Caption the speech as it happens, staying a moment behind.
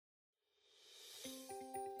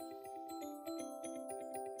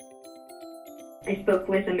I spoke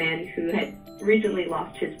with a man who had recently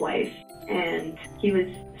lost his wife, and he was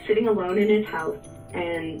sitting alone in his house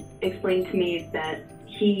and explained to me that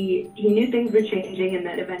he knew things were changing and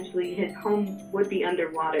that eventually his home would be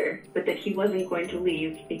underwater, but that he wasn't going to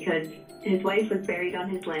leave because his wife was buried on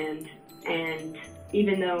his land, and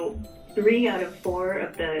even though 3 out of 4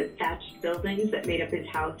 of the thatched buildings that made up his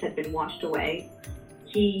house had been washed away,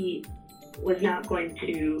 he was not going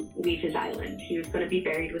to leave his island. He was going to be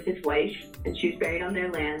buried with his wife, and she was buried on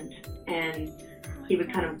their land, and he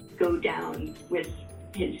would kind of go down with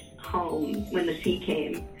his home when the sea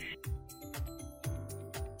came.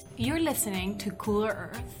 You're listening to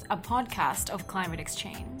Cooler Earth, a podcast of Climate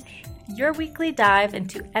Exchange. Your weekly dive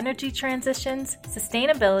into energy transitions,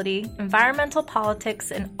 sustainability, environmental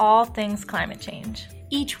politics, and all things climate change.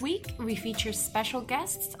 Each week, we feature special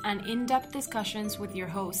guests and in-depth discussions with your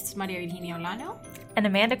hosts, Maria Virginia Olano and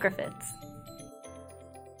Amanda Griffiths.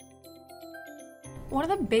 One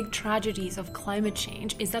of the big tragedies of climate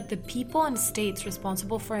change is that the people and states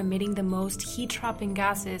responsible for emitting the most heat-trapping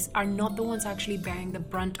gases are not the ones actually bearing the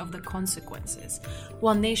brunt of the consequences,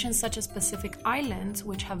 while nations such as Pacific Islands,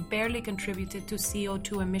 which have barely contributed to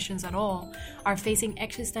CO2 emissions at all, are facing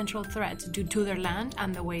existential threats due to their land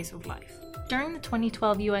and the ways of life. During the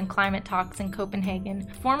 2012 UN climate talks in Copenhagen,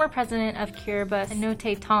 former president of Kiribati,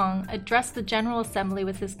 Anote Tong, addressed the General Assembly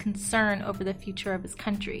with his concern over the future of his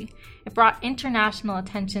country. It brought international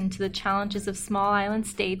attention to the challenges of small island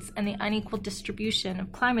states and the unequal distribution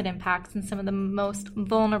of climate impacts in some of the most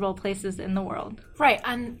vulnerable places in the world. Right,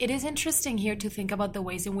 and it is interesting here to think about the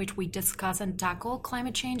ways in which we discuss and tackle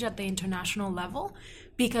climate change at the international level,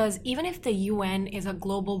 because even if the UN is a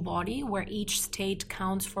global body where each state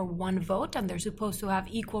counts for one vote and they're supposed to have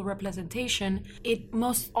equal representation, it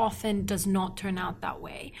most often does not turn out that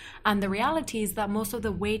way. And the reality is that most of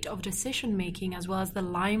the weight of decision-making as well as the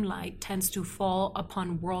limelight tends to fall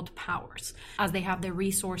upon world powers as they have the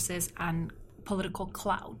resources and political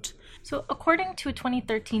clout. So according to a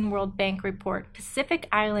 2013 World Bank report, Pacific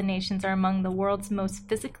Island nations are among the world's most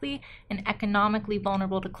physically and economically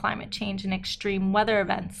vulnerable to climate change and extreme weather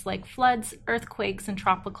events like floods, earthquakes, and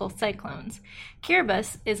tropical cyclones.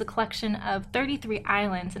 Kiribati is a collection of 33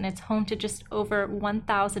 islands, and it's home to just over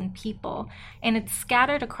 1,000 people, and it's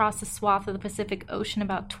scattered across a swath of the Pacific Ocean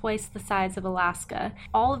about twice the size of Alaska.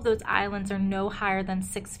 All of those islands are no higher than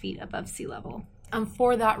 6 feet above sea level. And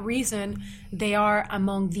for that reason, they are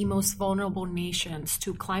among the most vulnerable nations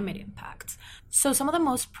to climate impacts. So some of the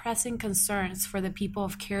most pressing concerns for the people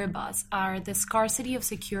of Kiribati are the scarcity of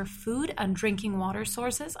secure food and drinking water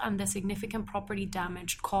sources and the significant property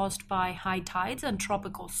damage caused by high tides and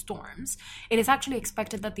tropical storms. It is actually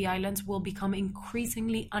expected that the islands will become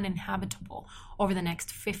increasingly uninhabitable over the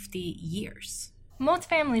next 50 years. Most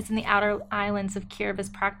families in the outer islands of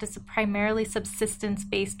Kiribati practice a primarily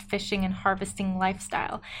subsistence-based fishing and harvesting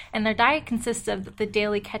lifestyle, and their diet consists of the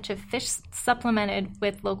daily catch of fish supplemented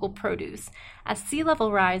with local produce. As sea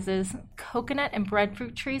level rises, coconut and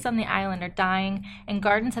breadfruit trees on the island are dying, and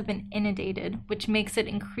gardens have been inundated, which makes it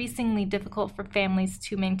increasingly difficult for families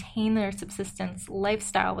to maintain their subsistence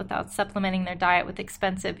lifestyle without supplementing their diet with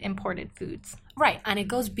expensive imported foods. Right, and it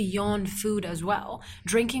goes beyond food as well.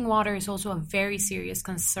 Drinking water is also a very serious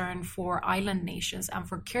concern for island nations and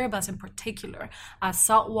for Kiribati in particular, as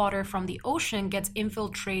salt water from the ocean gets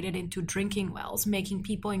infiltrated into drinking wells, making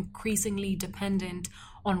people increasingly dependent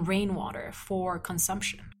on rainwater for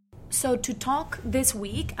consumption. So to talk this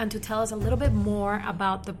week and to tell us a little bit more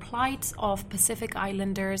about the plight of Pacific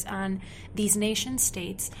Islanders and these nation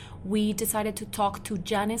states, we decided to talk to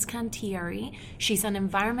Janice Cantieri. She's an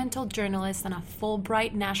environmental journalist and a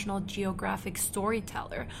Fulbright National Geographic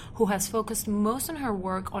storyteller who has focused most of her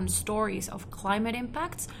work on stories of climate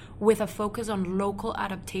impacts with a focus on local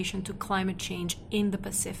adaptation to climate change in the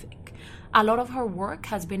Pacific. A lot of her work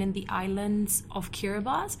has been in the islands of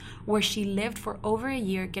Kiribati, where she lived for over a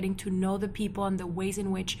year, getting to know the people and the ways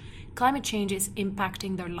in which climate change is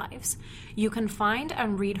impacting their lives. You can find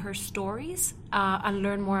and read her stories and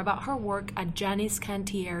learn more about her work at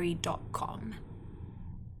janicecantieri.com.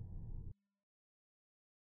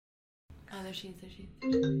 Oh, there she is.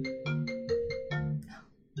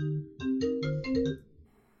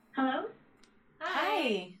 Hello?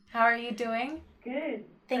 Hi. How are you doing? Good.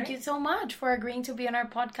 Thank you so much for agreeing to be on our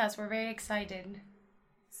podcast. We're very excited.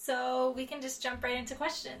 So we can just jump right into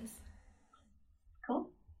questions. Cool.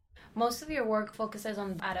 Most of your work focuses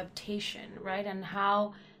on adaptation, right? And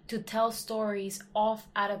how to tell stories of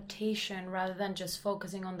adaptation rather than just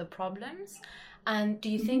focusing on the problems. And do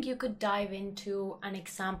you think you could dive into an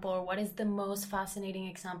example, or what is the most fascinating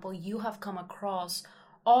example you have come across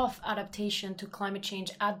of adaptation to climate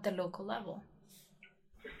change at the local level?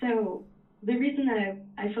 So the reason that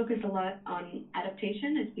I focus a lot on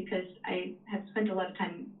adaptation is because I have spent a lot of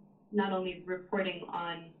time not only reporting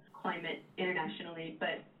on climate internationally,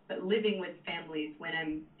 but living with families when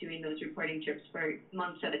I'm doing those reporting trips for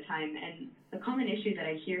months at a time. And the common issue that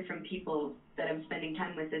I hear from people that I'm spending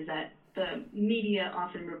time with is that the media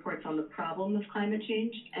often reports on the problem of climate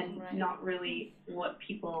change and not really what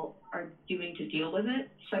people are doing to deal with it.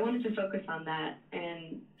 So I wanted to focus on that.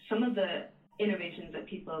 And some of the innovations that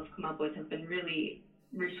people have come up with have been really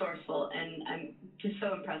resourceful and I'm just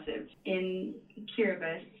so impressive. In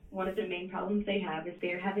Kiribati, one of the main problems they have is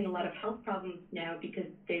they're having a lot of health problems now because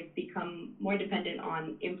they've become more dependent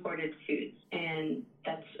on imported foods. And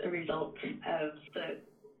that's a result of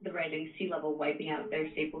the rising sea level wiping out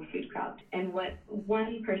their staple food crops. And what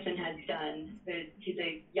one person has done, he's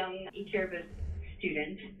a young Kiribati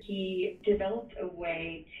student, he developed a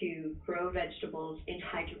way to grow vegetables in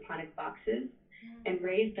hydroponic boxes and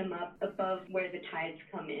raise them up above where the tides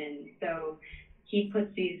come in. So he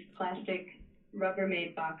puts these plastic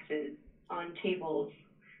Rubbermaid boxes on tables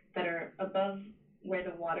that are above where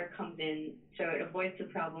the water comes in, so it avoids the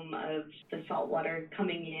problem of the salt water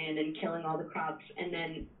coming in and killing all the crops, and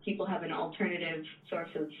then people have an alternative source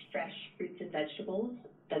of fresh fruits and vegetables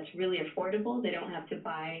that's really affordable. They don't have to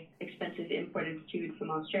buy expensive imported food from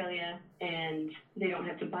Australia, and they don't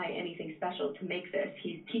have to buy anything special to make this.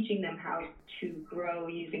 He's teaching them how to grow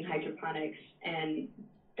using hydroponics, and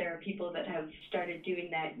there are people that have started doing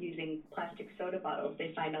that using plastic soda bottles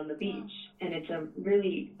they find on the beach. And it's a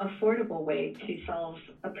really affordable way to solve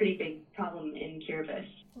a pretty big problem in Kiribati.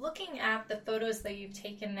 Looking at the photos that you've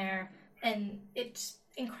taken there, and it's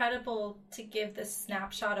incredible to give this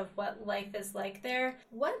snapshot of what life is like there.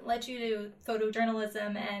 What led you to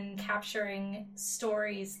photojournalism and capturing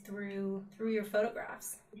stories through your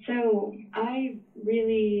photographs? So I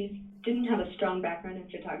really didn't have a strong background in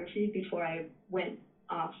photography before I went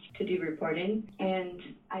off to do reporting, and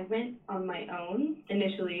I went on my own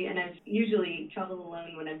initially, and I've usually traveled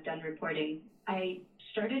alone when I've done reporting. I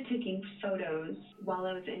started taking photos while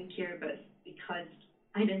I was in Kiribati because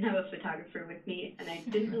I didn't have a photographer with me and I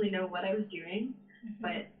didn't really know what I was doing,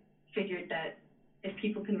 but figured that if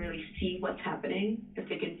people can really see what's happening, if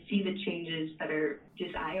they can see the changes that are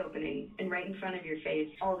just eye-opening and right in front of your face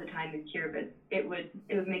all the time in Kiribati, it would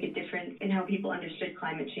make a difference in how people understood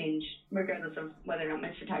climate change, regardless of whether or not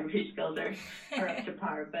my photography skills are up to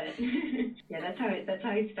par. But yeah, that's how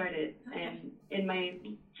I started. And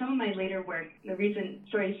in some of my later work, the recent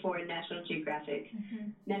stories for National Geographic,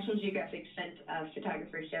 National Geographic sent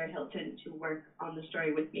photographer Sarah Hilton to work on the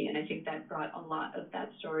story with me, and I think that brought a lot of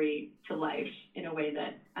that story to life in a way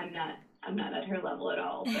that I'm not at her level at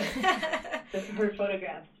all. But her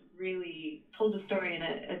photographs really told the story in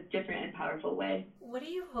a different and powerful way. What do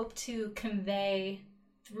you hope to convey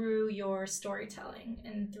through your storytelling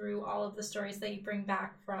and through all of the stories that you bring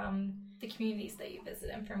back from the communities that you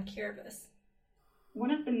visit and from Kiribati?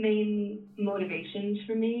 One of the main motivations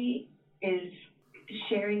for me is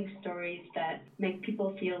sharing stories that make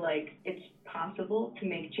people feel like it's possible to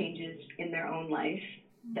make changes in their own life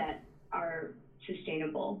that are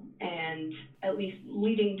sustainable and at least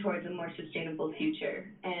leading towards a more sustainable future.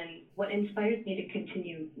 And what inspires me to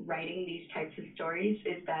continue writing these types of stories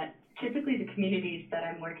is that typically the communities that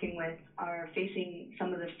I'm working with are facing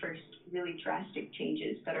some of the first really drastic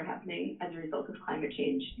changes that are happening as a result of climate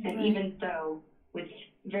change. And even so, with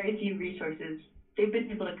very few resources, they've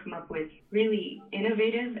been able to come up with really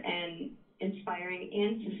innovative and inspiring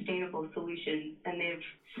and sustainable solutions, and they've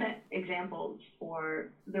set examples for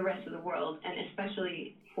the rest of the world, and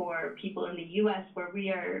especially for people in the U.S., where we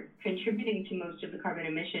are contributing to most of the carbon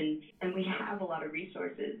emissions, and we have a lot of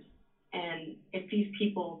resources. And if these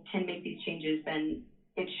people can make these changes, then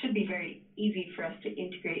it should be very easy for us to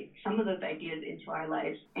integrate some of those ideas into our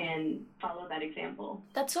lives and follow that example.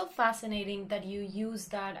 That's so fascinating that you use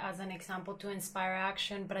that as an example to inspire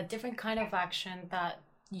action, but a different kind of action that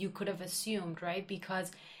you could have assumed, right?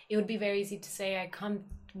 Because it would be very easy to say, I come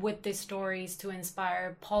with these stories to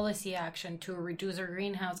inspire policy action to reduce our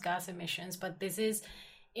greenhouse gas emissions, but this is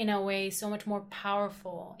in a way so much more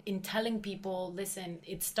powerful in telling people, listen,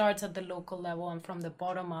 it starts at the local level and from the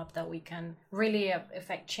bottom up that we can really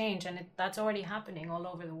affect change, and that's already happening all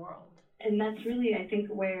over the world. And that's really, I think,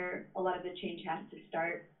 where a lot of the change has to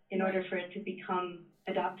start. In order for it to become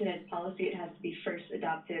adopted as policy, it has to be first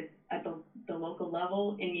adopted at the local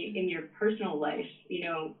level in your personal life. You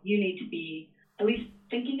know, you need to be at least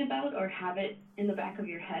thinking about or have it in the back of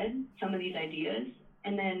your head, some of these ideas,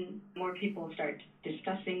 and then more people start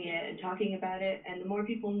discussing it and talking about it, and the more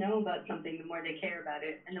people know about something, the more they care about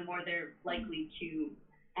it, and the more they're likely to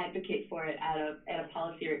advocate for it at a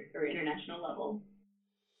policy or international level.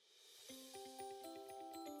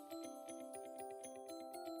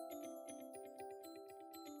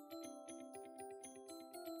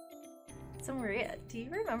 So Maria, do you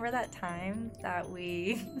remember that time that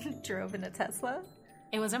we drove in a Tesla?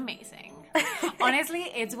 It was amazing. Honestly,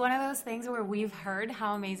 it's one of those things where we've heard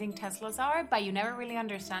how amazing Teslas are, but you never really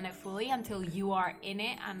understand it fully until you are in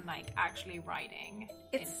it and like actually riding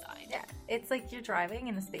inside. Yeah, it's like you're driving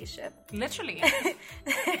in a spaceship. Literally.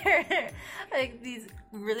 Like these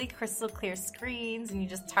really crystal clear screens, and you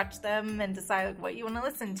just touch them and decide what you want to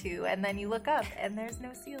listen to, and then you look up and there's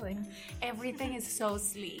no ceiling. Everything is so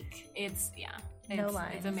sleek. It's no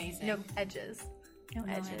lines. It's amazing. No edges. No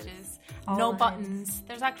edges. No lines. buttons.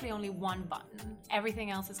 There's actually only one button. Everything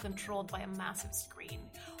else is controlled by a massive screen.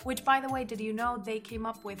 Which, by the way, did you know they came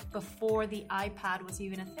up with before the iPad was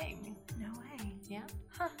even a thing? No way. Yeah.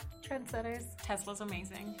 Huh. Trendsetters. Tesla's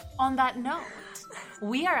amazing. On that note,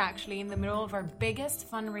 we are actually in the middle of our biggest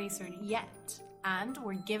fundraiser yet. And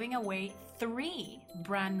we're giving away 3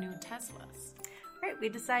 brand new Teslas. Right, we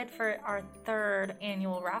decided for our 3rd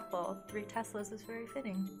annual raffle, 3 Teslas was very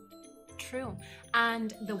fitting. True.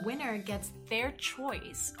 And the winner gets their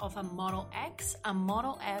choice of a Model X, a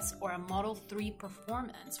Model S, or a Model 3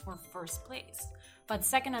 Performance for first place. But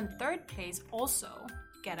second and third place also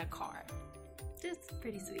get a car. It's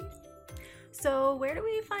pretty sweet. So where do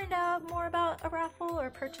we find out more about a raffle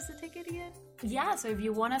or purchase a ticket again? Yeah, so if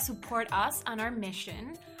you want to support us and our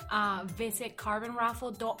mission, visit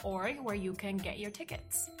carbonraffle.org where you can get your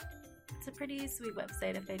tickets. It's a pretty sweet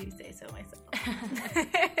website, if I do say so myself.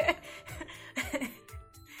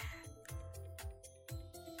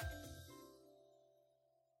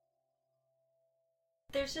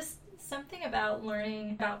 There's just something about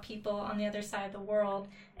learning about people on the other side of the world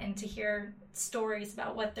and to hear stories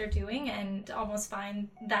about what they're doing and almost find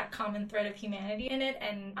that common thread of humanity in it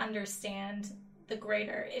and understand the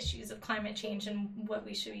greater issues of climate change and what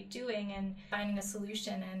we should be doing and finding a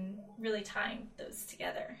solution and really tying those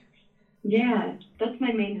together. Yeah, that's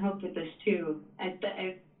my main hope with this too.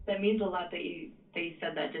 That means a lot that you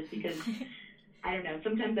said that, just because I don't know.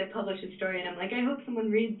 Sometimes I publish a story and I'm like, I hope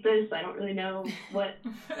someone reads this. I don't really know what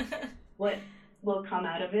will come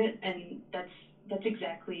out of it, and that's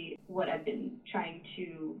exactly what I've been trying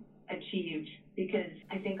to achieve, because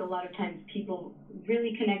I think a lot of times people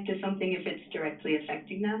really connect to something if it's directly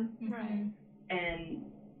affecting them. Right. And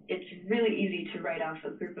it's really easy to write off a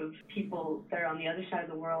group of people that are on the other side of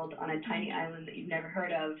the world on a tiny island that you've never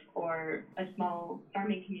heard of, or a small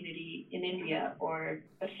farming community in India, or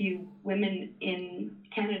a few women in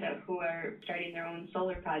Canada who are starting their own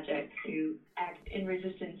solar project to act in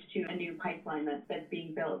resistance to a new pipeline that's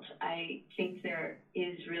being built. I think there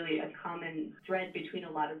is really a common thread between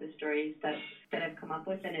a lot of the stories that I've come up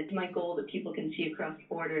with, and it's my goal that people can see across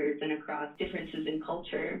borders and across differences in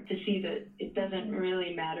culture, to see that it doesn't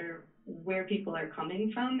really matter where people are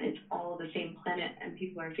coming from. It's all the same planet, and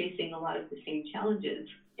people are facing a lot of the same challenges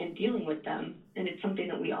and dealing with them, and it's something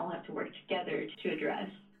that we all have to work together to address.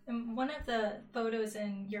 And one of the photos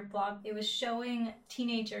in your blog, it was showing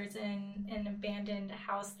teenagers in an abandoned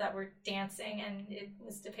house that were dancing, and it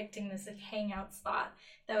was depicting this like hangout spot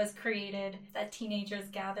that was created that teenagers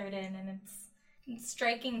gathered in, and it's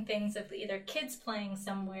striking things of either kids playing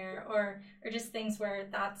somewhere or just things where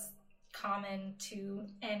that's common to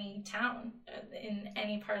any town in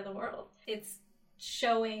any part of the world. It's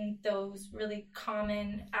showing those really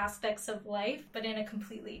common aspects of life, but in a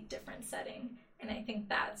completely different setting. And I think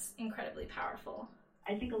that's incredibly powerful.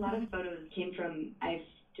 I think a lot of photos came from, I've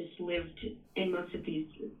just lived in most of these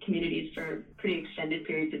communities for pretty extended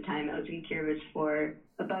periods of time. I was in Kiribati for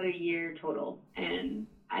about a year total, and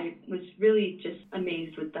I was really just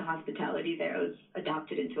amazed with the hospitality there. I was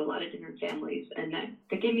adopted into a lot of different families, and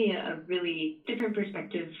that gave me a really different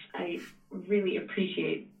perspective. I really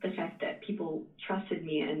appreciate the fact that people trusted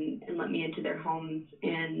me and let me into their homes,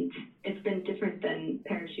 and it's been different than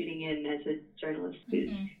parachuting in as a journalist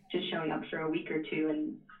who's just showing up for a week or two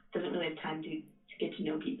and doesn't really have time to get to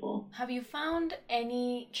know people. Have you found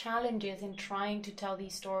any challenges in trying to tell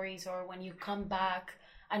these stories, or when you come back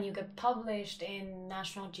and you get published in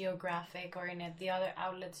National Geographic or in the other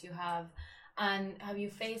outlets you have, and have you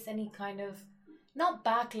faced any kind of, not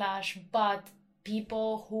backlash, but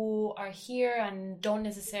people who are here and don't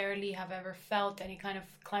necessarily have ever felt any kind of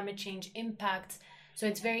climate change impacts, so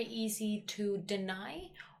it's very easy to deny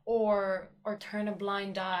or turn a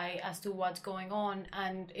blind eye as to what's going on?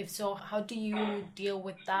 And if so, how do you deal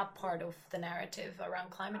with that part of the narrative around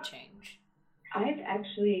climate change? I've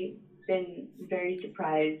actually been very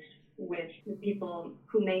surprised with the people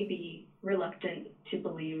who may be reluctant to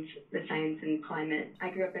believe the science and climate. I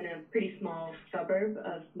grew up in a pretty small suburb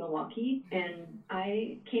of Milwaukee, and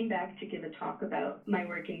I came back to give a talk about my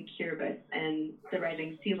work in Kiribati and the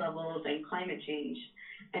rising sea levels and climate change.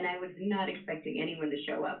 And I was not expecting anyone to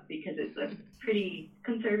show up because it's a pretty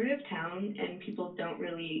conservative town and people don't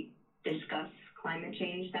really discuss climate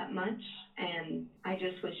change that much. And I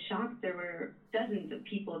just was shocked. There were dozens of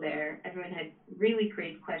people there. Everyone had really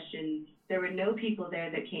great questions. There were no people there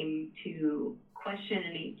that came to question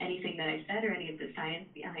anything that I said or any of the science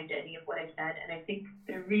behind any of what I said. And I think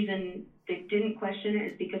the reason they didn't question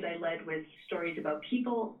it is because I led with stories about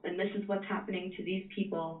people, and this is what's happening to these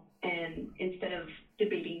people. And instead of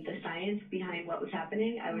debating the science behind what was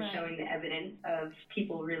happening, I was showing the evidence of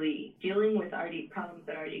people really dealing with problems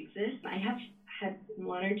that already exist. I have had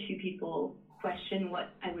one or two people question what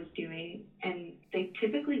I was doing, and they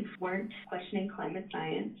typically weren't questioning climate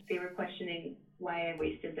science. They were questioning why I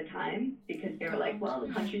wasted the time, because they were like, well,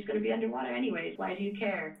 the country's going to be underwater anyways. Why do you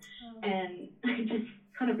care? And I just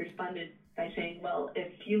kind of responded by saying, well,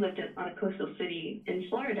 if you lived on a coastal city in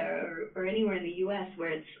Florida or anywhere in the U.S. where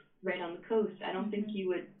it's right on the coast, I don't think you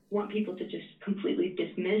would want people to just completely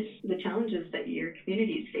dismiss the challenges that your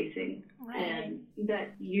community is facing. And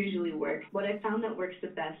that usually works. What I found that works the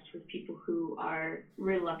best with people who are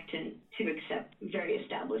reluctant to accept very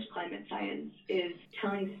established climate science is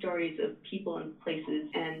telling stories of people and places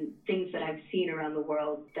and things that I've seen around the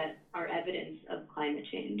world that are evidence of climate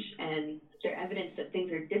change. And they're evidence that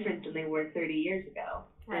things are different than they were 30 years ago.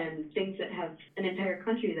 And things that have an entire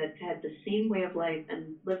country that had the same way of life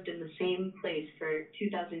and lived in the same place for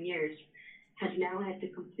 2,000 years has now had to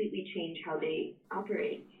completely change how they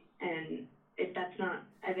operate. And if that's not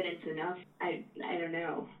evidence enough, I don't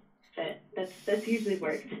know. That's usually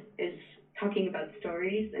worked, is talking about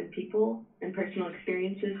stories and people and personal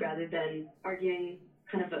experiences rather than arguing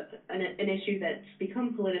kind of an issue that's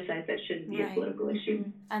become politicized that shouldn't be a political issue.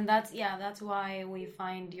 And that's why we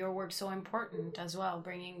find your work so important as well.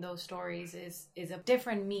 Bringing those stories is a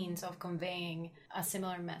different means of conveying a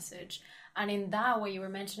similar message. And in that, what you were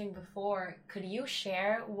mentioning before, could you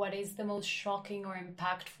share what is the most shocking or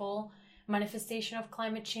impactful manifestation of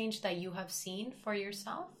climate change that you have seen for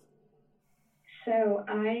yourself? So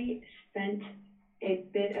I spent a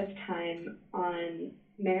bit of time on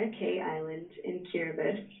Maracay Island in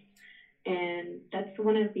Kiribati, and that's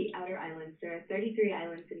one of the outer islands. There are 33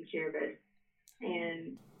 islands in Kiribati,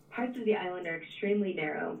 and parts of the island are extremely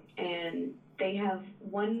narrow, and they have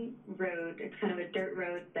one road. It's kind of a dirt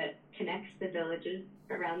road that connects the villages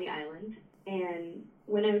around the island. And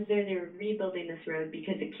when I was there, they were rebuilding this road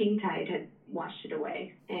because a king tide had washed it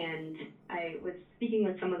away. And I was speaking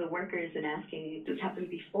with some of the workers and asking, "Does this happen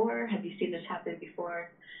before? Have you seen this happen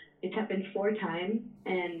before?" It's happened 4 times,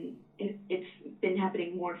 and it's been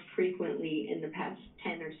happening more frequently in the past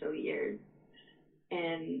 10 or so years.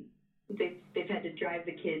 And they've had to drive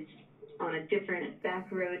the kids on a different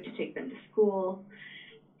back road to take them to school.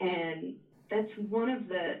 And that's one of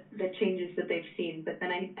the changes that they've seen. But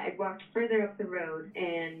then I walked further up the road,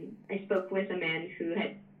 and I spoke with a man who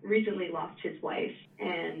had recently lost his wife.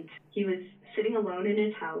 And he was sitting alone in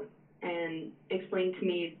his house and explained to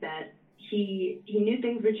me that he knew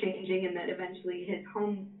things were changing and that eventually his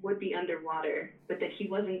home would be underwater, but that he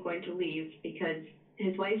wasn't going to leave because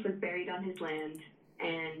his wife was buried on his land.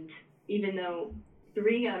 And even though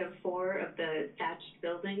 3 out of 4 of the thatched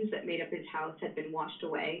buildings that made up his house had been washed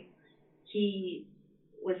away, he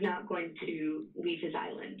was not going to leave his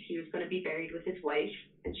island. He was going to be buried with his wife,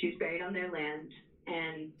 and she was buried on their land,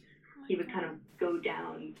 and he would kind of go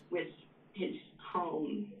down with his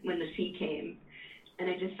home when the sea came. And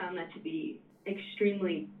I just found that to be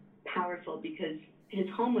extremely powerful because his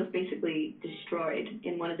home was basically destroyed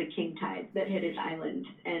in one of the king tides that hit his island,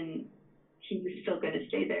 and he was still going to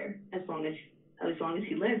stay there as long as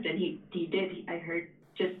he lived. And he did. I heard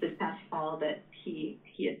just this past fall that he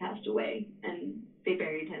had passed away, and they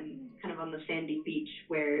buried him kind of on the sandy beach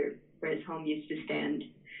where his home used to stand.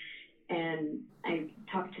 And I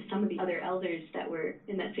talked to some of the other elders that were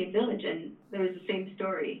in that same village, and there was the same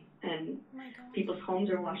story. And people's homes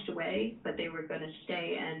are washed away, but they were going to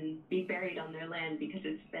stay and be buried on their land because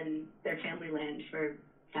it's been their family land for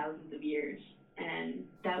thousands of years. And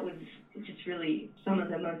that was just really some of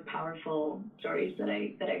the most powerful stories that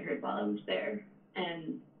I heard while I was there.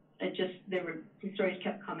 And the stories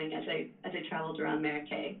kept coming as I traveled around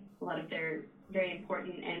Maracay. A lot of their very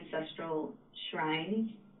important ancestral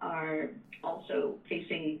shrines are also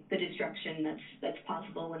facing the destruction that's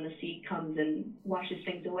possible when the sea comes and washes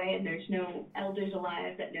things away, and there's no elders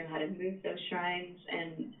alive that know how to move those shrines.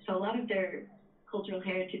 And so a lot of their cultural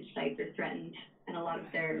heritage sites are threatened and a lot of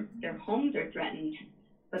their homes are threatened,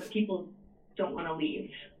 but people don't want to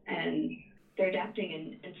leave. And they're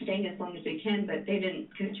adapting and staying as long as they can, but they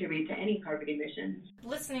didn't contribute to any carbon emissions.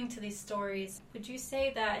 Listening to these stories, would you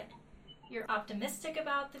say that you're optimistic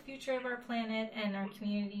about the future of our planet and our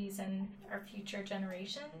communities and our future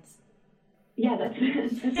generations? Yeah, that's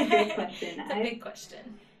a great question. It's a big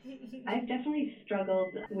question. I've definitely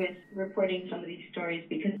struggled with reporting some of these stories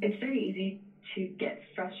because it's very easy to get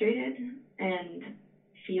frustrated and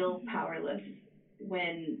feel powerless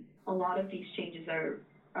when a lot of these changes are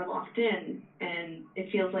locked in, and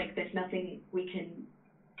it feels like there's nothing we can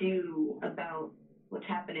do about what's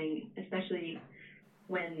happening, especially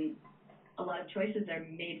when a lot of choices are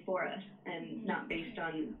made for us and not based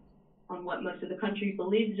on what most of the country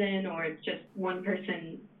believes in, or just one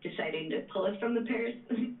person deciding to pull us from the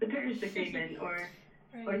Paris Agreement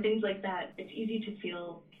or things like that. It's easy to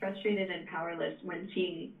feel frustrated and powerless when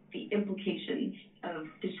seeing the implications of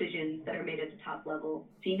decisions that are made at the top level,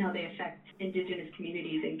 seeing how they affect Indigenous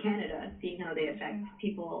communities in Canada, seeing how they affect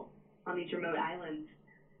people on these remote islands.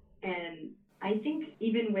 And I think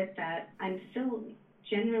even with that, I'm still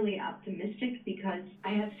generally optimistic because I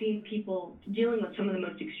have seen people dealing with some of the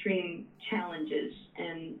most extreme challenges,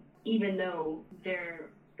 and even though they're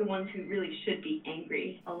the ones who really should be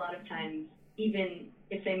angry, a lot of times, even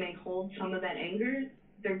if they may hold some of that anger,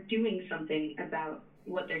 they're doing something about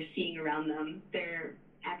what they're seeing around them. They're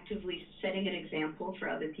actively setting an example for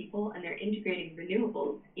other people, and they're integrating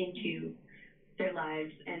renewables into their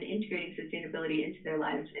lives and integrating sustainability into their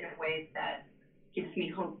lives in a way that gives me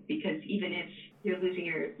hope, because even if you're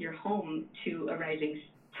losing your home to a rising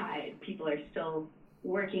tide, people are still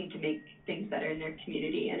working to make things better in their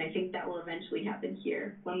community. And I think that will eventually happen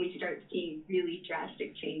here. When we start seeing really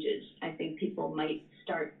drastic changes, I think people might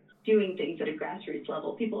start doing things at a grassroots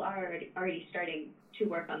level. People are already starting to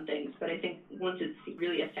work on things, but I think once it's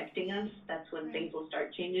really affecting us, that's when things will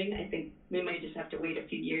start changing. I think we might just have to wait a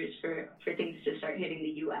few years for things to start hitting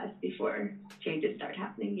the U.S. before changes start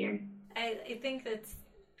happening here. I think that's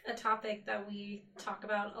a topic that we talk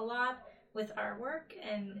about a lot with our work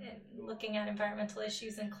and looking at environmental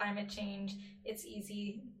issues and climate change. It's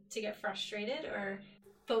easy to get frustrated or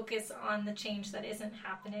focus on the change that isn't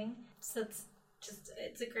happening. So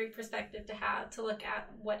it's a great perspective to have, to look at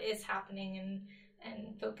what is happening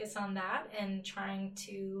and focus on that and trying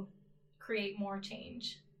to create more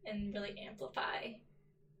change and really amplify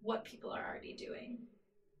what people are already doing.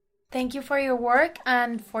 Thank you for your work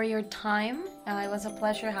and for your time. It was a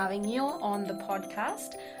pleasure having you on the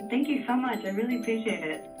podcast. Thank you so much. I really appreciate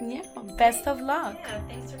it. Yeah, best of luck. Yeah,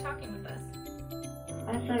 thanks for talking with us.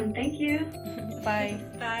 Awesome. Thank you. Bye.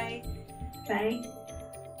 Bye. Bye.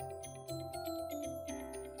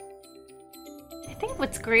 I think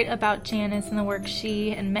what's great about Janice and the work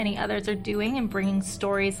she and many others are doing in bringing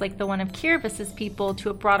stories like the one of Kiribati's people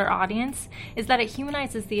to a broader audience is that it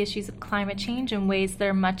humanizes the issues of climate change in ways that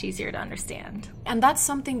are much easier to understand. And that's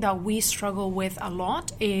something that we struggle with a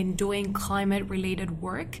lot in doing climate-related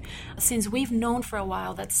work, since we've known for a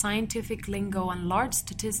while that scientific lingo and large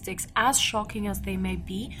statistics, as shocking as they may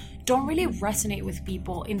be, don't really resonate with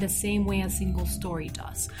people in the same way a single story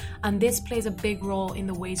does. And this plays a big role in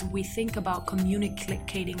the ways we think about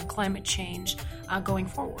communicating climate change going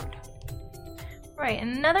forward. Right,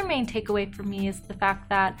 and another main takeaway for me is the fact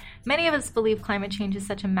that many of us believe climate change is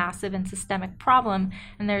such a massive and systemic problem,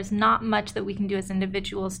 and there's not much that we can do as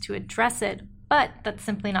individuals to address it, but that's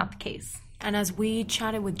simply not the case. And as we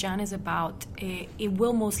chatted with Janice about, it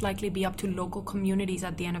will most likely be up to local communities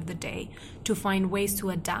at the end of the day to find ways to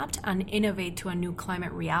adapt and innovate to a new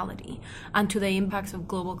climate reality and to the impacts of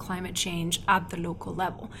global climate change at the local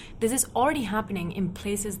level. This is already happening in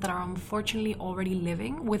places that are unfortunately already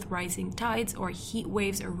living with rising tides or heat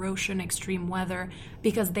waves, erosion, extreme weather,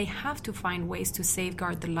 because they have to find ways to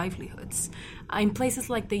safeguard their livelihoods. In places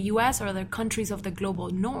like the US or other countries of the global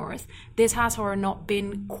north, this has, however, not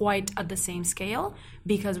been quite at the same scale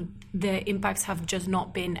because the impacts have just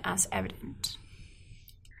not been as evident.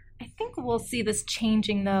 I think we'll see this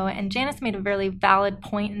changing, though, and Janice made a very valid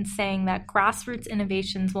point in saying that grassroots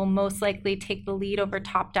innovations will most likely take the lead over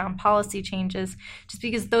top-down policy changes just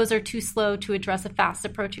because those are too slow to address a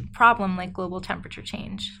fast-approaching problem like global temperature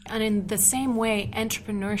change. And in the same way,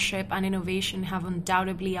 entrepreneurship and innovation have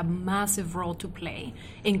undoubtedly a massive role to play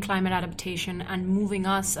in climate adaptation and moving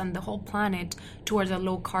us and the whole planet towards a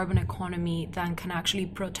low-carbon economy that can actually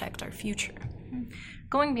protect our future.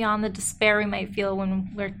 Going beyond the despair we might feel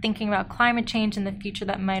when we're thinking about climate change and the future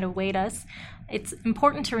that might await us, it's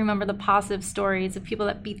important to remember the positive stories of people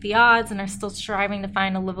that beat the odds and are still striving to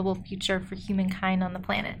find a livable future for humankind on the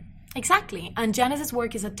planet. Exactly. And Janice's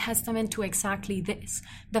work is a testament to exactly this.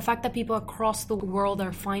 The fact that people across the world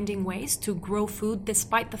are finding ways to grow food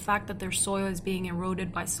despite the fact that their soil is being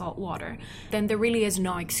eroded by salt water. Then there really is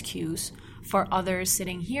no excuse for others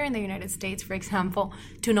sitting here in the United States, for example,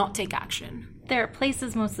 to not take action. There are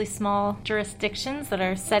places, mostly small jurisdictions, that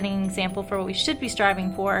are setting an example for what we should be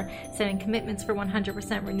striving for, setting commitments for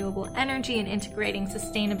 100% renewable energy and integrating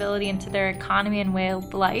sustainability into their economy and way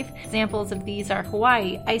of life. Examples of these are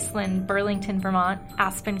Hawaii, Iceland, Burlington, Vermont,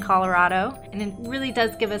 Aspen, Colorado, and it really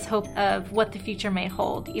does give us hope of what the future may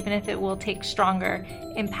hold, even if it will take stronger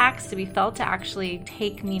impacts to be felt to actually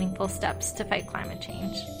take meaningful steps to fight climate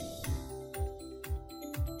change.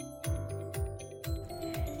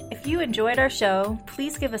 If you enjoyed our show,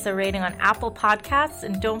 please give us a rating on Apple Podcasts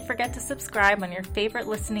and don't forget to subscribe on your favorite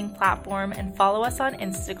listening platform and follow us on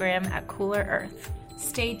Instagram at Cooler Earth.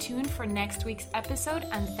 Stay tuned for next week's episode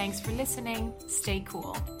and thanks for listening. Stay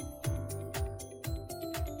cool.